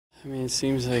I mean, it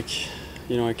seems like,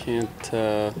 I can't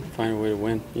find a way to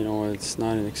win. It's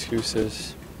not an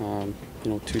excuses. 2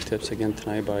 tips again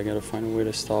tonight, but I got to find a way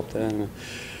to stop that. And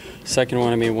the second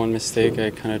one, I made one mistake.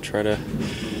 I kind of try to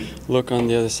look on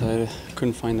the other side.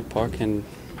 Couldn't find the puck, and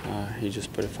he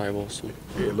just put it 5-0. So.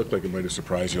 It looked like it might have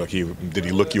surprised you. Like did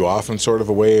he look you off in sort of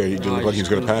a way, or did it look like he was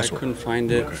going to pass? I couldn't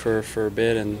find it for a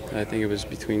bit, and I think it was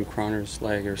between Croner's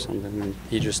leg or something, and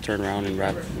he just turned around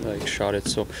and shot it.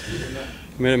 So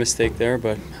I made a mistake there,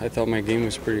 but I thought my game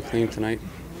was pretty clean tonight.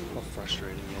 How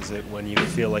frustrating is it when you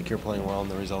feel like you're playing well and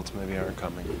the results maybe aren't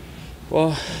coming?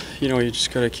 Well, you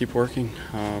just gotta keep working.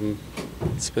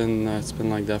 It's been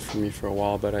like that for me for a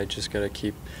while, but I just gotta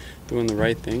keep doing the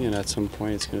right thing, and at some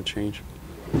point it's gonna change.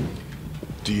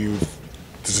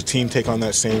 Does the team take on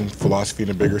that same philosophy in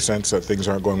a bigger sense that things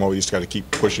aren't going well? We just got to keep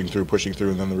pushing through,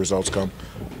 and then the results come.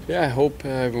 Yeah, I hope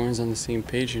everyone's on the same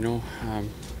page.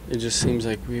 It just seems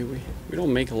like we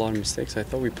don't make a lot of mistakes. I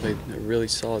thought we played a really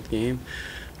solid game.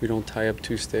 We don't tie up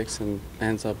 2 sticks and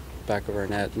ends up back of our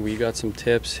net. We got some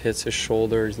tips, hits his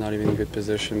shoulder. He's not even in good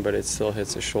position, but it still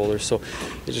hits his shoulder. So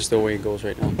it's just the way it goes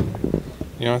right now.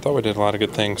 I thought we did a lot of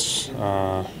good things.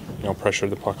 Pressured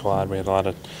the puck a lot. We had a lot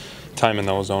of time in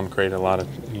the zone, created a lot of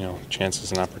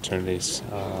chances and opportunities.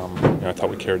 I thought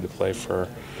we carried the play for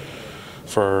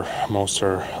most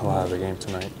or a lot of the game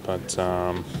tonight, but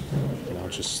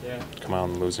just come out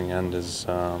on the losing end is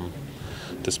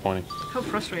disappointing. How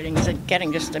frustrating is it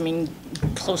getting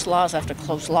close loss after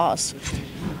close loss?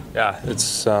 Yeah,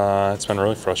 it's been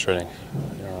really frustrating.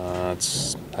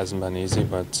 It hasn't been easy,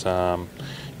 but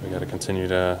we got to continue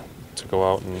to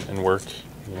go out and work,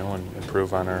 and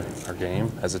improve on our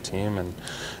game as a team and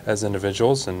as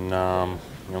individuals. And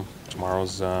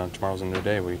tomorrow's a new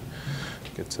day. We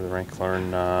get to the rink,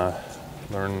 learn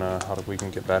how we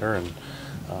can get better, and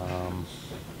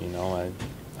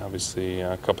obviously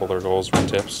a couple of their goals were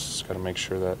tips. Just got to make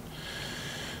sure that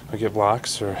we get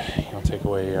blocks or take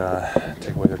away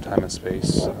their time and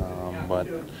space. But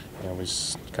we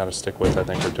just got to stick with. I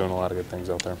think we're doing a lot of good things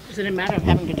out there. Is it a matter of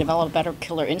having to develop a better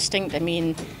killer instinct? I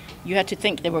mean, you had to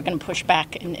think they were going to push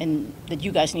back, and that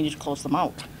you guys needed to close them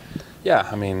out. Yeah,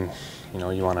 I mean, you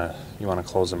want to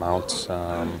close them out.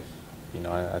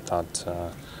 I thought.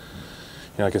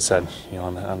 Like I said,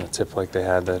 on a tip like they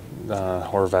had, that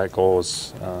Horvat goal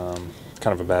was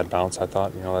kind of a bad bounce. I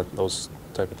thought, that those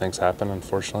type of things happen,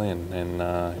 unfortunately, and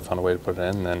he found a way to put it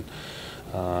in. And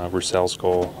then Roussell's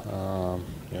goal,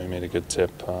 he made a good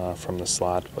tip from the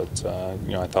slot, but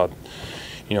I thought,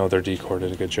 their decor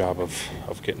did a good job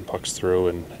of getting pucks through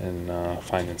and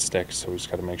finding sticks. So we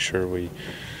just got to make sure we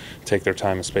take their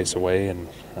time and space away, and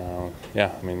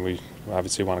we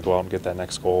obviously want to go out and get that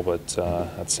next goal, but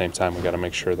at the same time we got to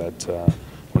make sure that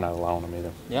we're not allowing them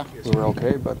either. Yeah, we were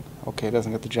okay, but okay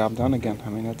doesn't get the job done again. I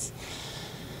mean, it's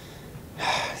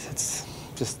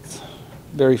just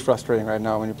very frustrating right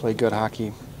now when you play good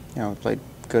hockey. We played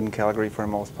good in Calgary for the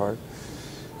most part.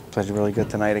 Played really good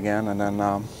tonight again, and then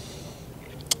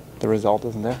the result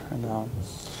isn't there, and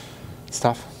it's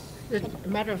tough. Is it a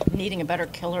matter of needing a better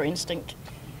killer instinct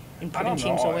in putting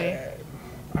teams away?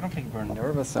 I don't think we're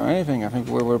nervous or anything. I think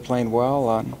we're playing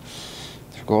well.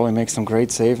 The goalie makes some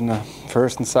great saves in the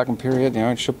first and second period.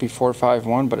 It should be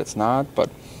 4-5-1, but it's not. But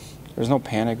there's no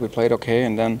panic. We played okay,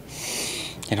 and then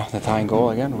the tying goal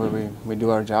again, where we do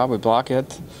our job. We block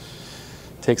it,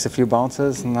 takes a few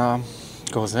bounces, and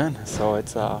goes in. So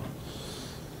it's I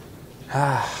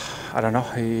don't know.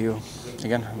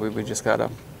 We just gotta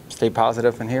stay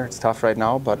positive in here. It's tough right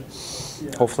now, but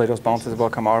hopefully those bounces will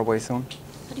come our way soon.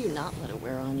 How do you not let it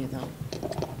wear on you, though?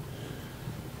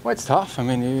 Well, it's tough. I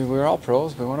mean, we're all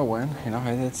pros. We want to win.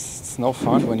 It's no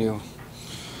fun when you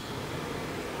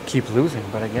keep losing.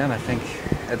 But again, I think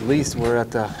at least we're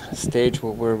at the stage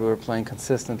where we're playing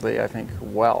consistently, I think,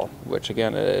 well, which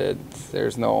again,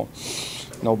 there's no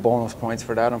bonus points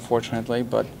for that, unfortunately.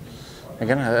 But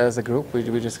again, as a group, we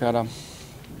just got to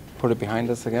put it behind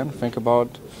us again, think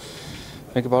about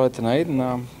it tonight,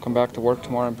 and come back to work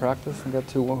tomorrow in practice and get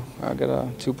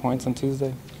 2 points on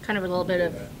Tuesday. Kind of a little bit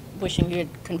of wishing you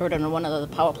had converted on one of the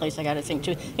power plays. I got to think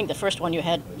too. I think the first one you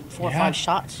had 4 or 5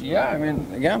 shots. Yeah, I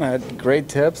mean, again, I had great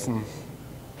tips, and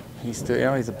he's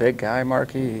still, he's a big guy,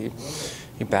 Marky.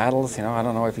 He battles. I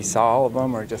don't know if he saw all of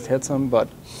them or just hits them, but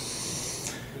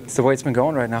it's the way it's been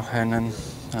going right now. And then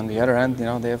on the other end,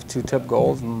 they have 2 tip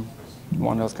goals, and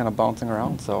one that was kind of bouncing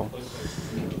around. So,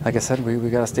 like I said, we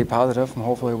got to stay positive, and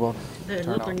hopefully we'll The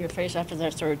look on your face after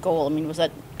their third goal, I mean, was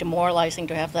that demoralizing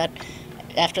to have that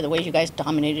after the way you guys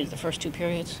dominated the first 2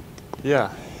 periods? Yeah,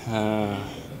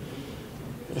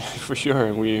 for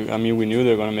sure. We knew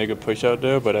they were going to make a push out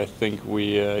there, but I think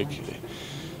we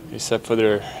except for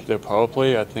their power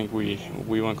play, I think we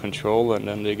were in control, and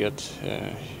then they get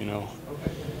you know,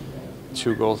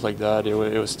 2 goals like that. It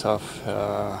was tough,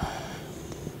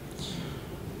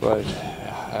 but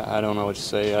I don't know what to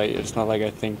say. It's not like I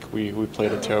think we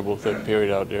played a terrible third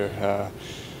period out there.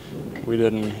 We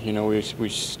didn't, you know, we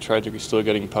tried to be still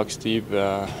getting pucks deep.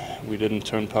 We didn't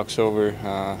turn pucks over.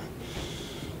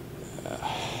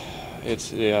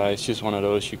 It's just one of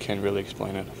those, you can't really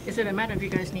explain it. Is it a matter of you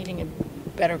guys needing a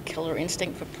better killer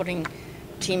instinct for putting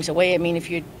teams away? I mean, if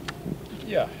you...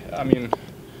 Yeah, I mean,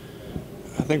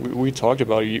 I think we talked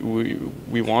about it.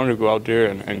 We wanted to go out there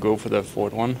and go for that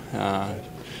 4th one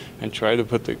and try to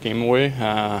put the game away.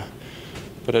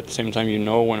 But at the same time, you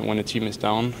know, when a team is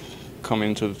down, come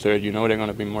into the 3rd, you know they're going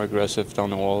to be more aggressive down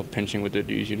the wall, pinching with their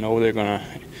Ds. You know they're going to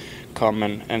come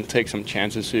and take some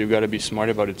chances, so you've got to be smart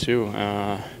about it too.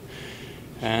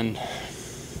 And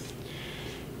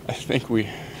I think I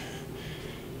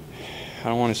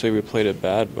don't want to say we played it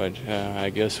bad, but I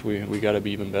guess we got to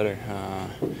be even better.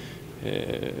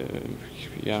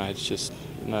 Yeah, it's just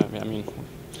not, I mean,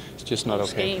 it's just not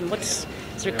okay.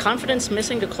 Is there confidence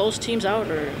missing to close teams out,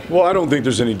 or? Well, I don't think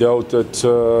there's any doubt that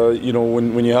you know,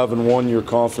 when you haven't won, your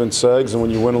confidence sags, and when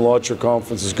you win a lot, your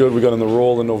confidence is good. We got on the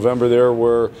roll in November there,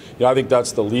 where I think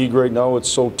that's the league right now. It's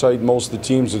so tight. Most of the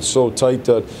teams, it's so tight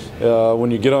that when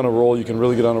you get on a roll, you can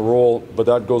really get on a roll. But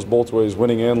that goes both ways,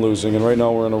 winning and losing. And right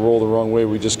now we're on a roll the wrong way.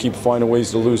 We just keep finding ways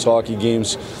to lose hockey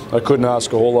games. I couldn't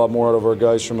ask a whole lot more out of our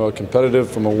guys from a competitive,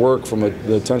 from a work, from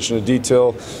the attention to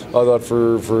detail. I thought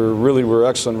for really we're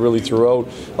excellent really throughout.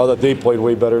 I thought they played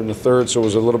way better in the 3rd, so it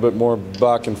was a little bit more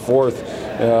back and forth.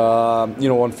 You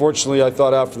know, unfortunately, I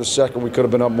thought after the 2nd we could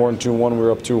have been up more than 2-1. We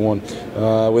were up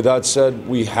 2-1. With that said,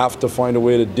 we have to find a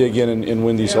way to dig in and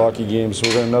win these hockey games. So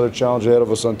we've got another challenge ahead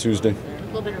of us on Tuesday.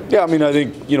 Yeah, I mean, I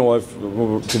think, you know,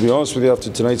 to be honest with you, after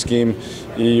tonight's game,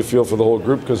 you feel for the whole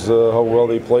group because how well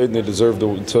they played, and they deserve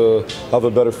to have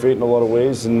a better fate in a lot of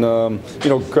ways. And, you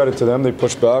know, credit to them. They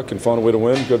pushed back and found a way to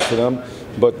win. Good for them.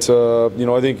 But, you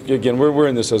know, I think, again, we're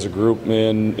in this as a group,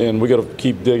 and we got to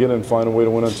keep digging and find a way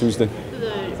to win on Tuesday.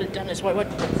 Dennis, what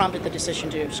prompted the decision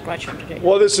to scratch him today?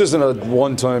 Well, this isn't a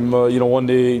one-time, you know,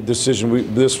 one-day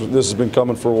decision. This has been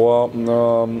coming for a while.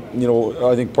 You know,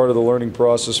 I think part of the learning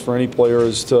process for any player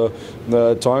is to,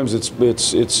 at times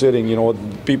it's sitting. You know,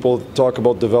 people talk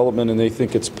about development and they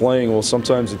think it's playing. Well,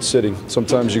 sometimes it's sitting.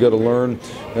 Sometimes you got to learn,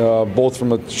 both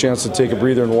from a chance to take a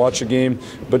breather and watch a game,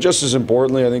 but just as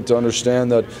importantly, I think to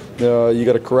understand that you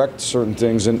got to correct certain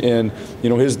things. And you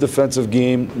know, his defensive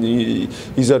game,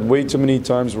 he's had way too many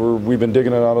times where we've been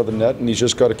digging it out of the net, and he's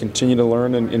just got to continue to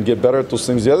learn and get better at those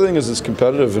things. The other thing is it's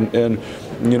competitive, and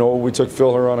you know, we took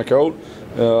Phil Hronek out.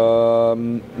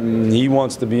 He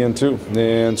wants to be in too,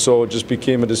 and so it just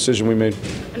became a decision we made.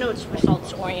 I know it's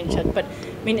results oriented, but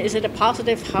I mean, is it a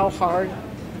positive how hard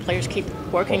players keep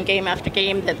working game after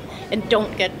game and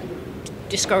don't get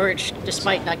discouraged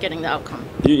despite not getting the outcome?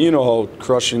 You know how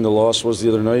crushing the loss was the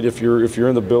other night. If you're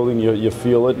in the building, you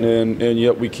feel it, and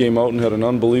yet we came out and had an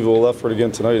unbelievable effort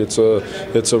again tonight. It's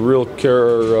a real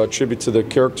tribute to the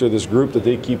character of this group that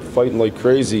they keep fighting like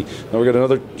crazy. Now we got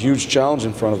another huge challenge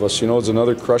in front of us. You know, it's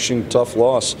another crushing, tough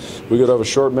loss. We got to have a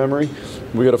short memory.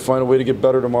 We got to find a way to get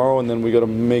better tomorrow, and then we got to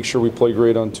make sure we play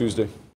great on Tuesday.